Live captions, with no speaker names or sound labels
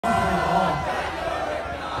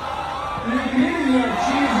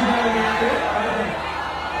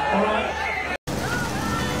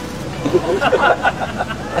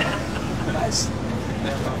Nice.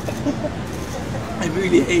 I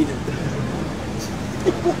really hate it.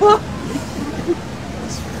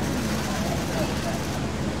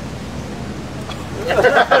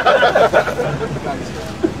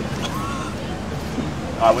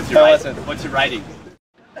 What's your rating?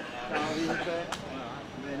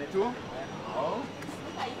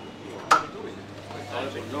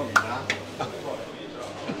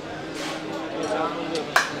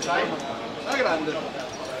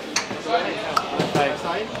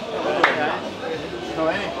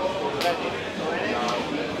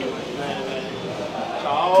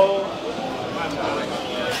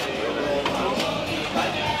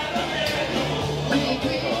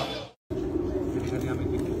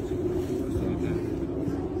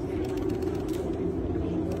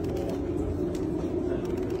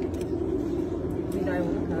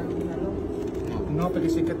 No, perché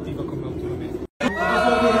sei cattiva come ultimamente.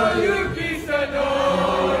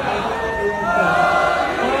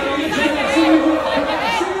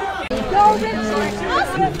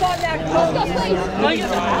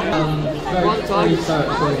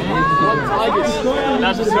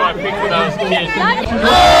 That's just who I picked when I was a kid.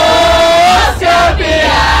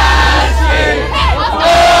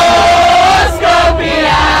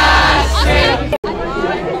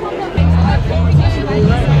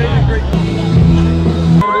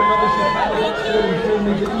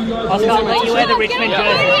 Oscar, I'll let you wear the Richmond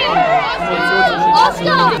jersey.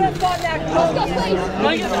 Oscar! Oscar, please!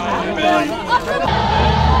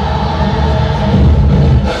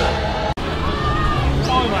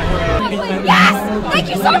 Yes! Thank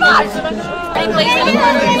you so much! Please,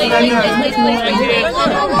 please, please,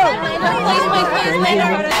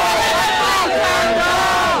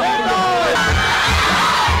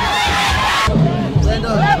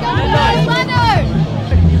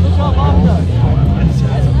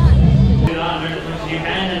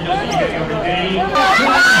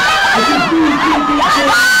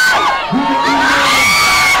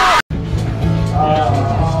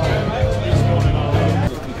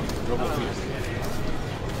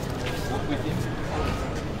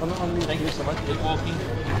 Thank you so much. Keep walking.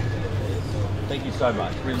 Thank you so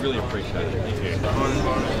much. We really appreciate it. Thank you.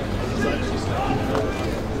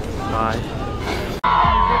 Bye.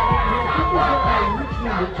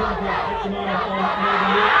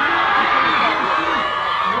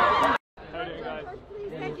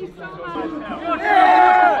 Thank you so much.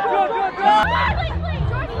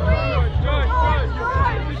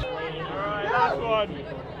 Last one.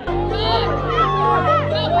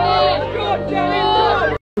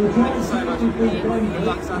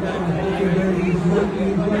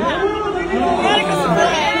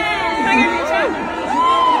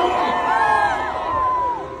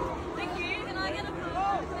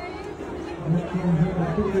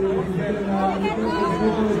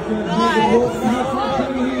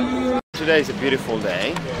 Today is a beautiful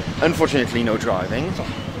day. Unfortunately no driving,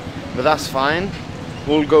 but that's fine.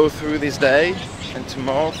 We'll go through this day and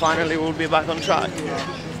tomorrow finally we'll be back on track.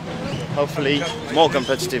 Hopefully more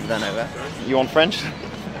competitive than ever. You want French?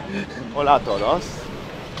 Hola a todos.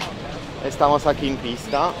 Estamos aquí en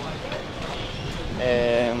pista.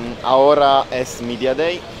 Ahora es media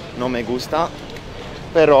day, no me gusta,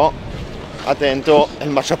 pero attento el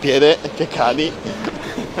marciapiede che cadi.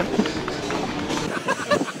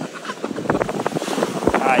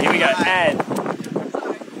 Alright, here we go. And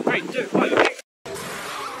 3, 2, 1.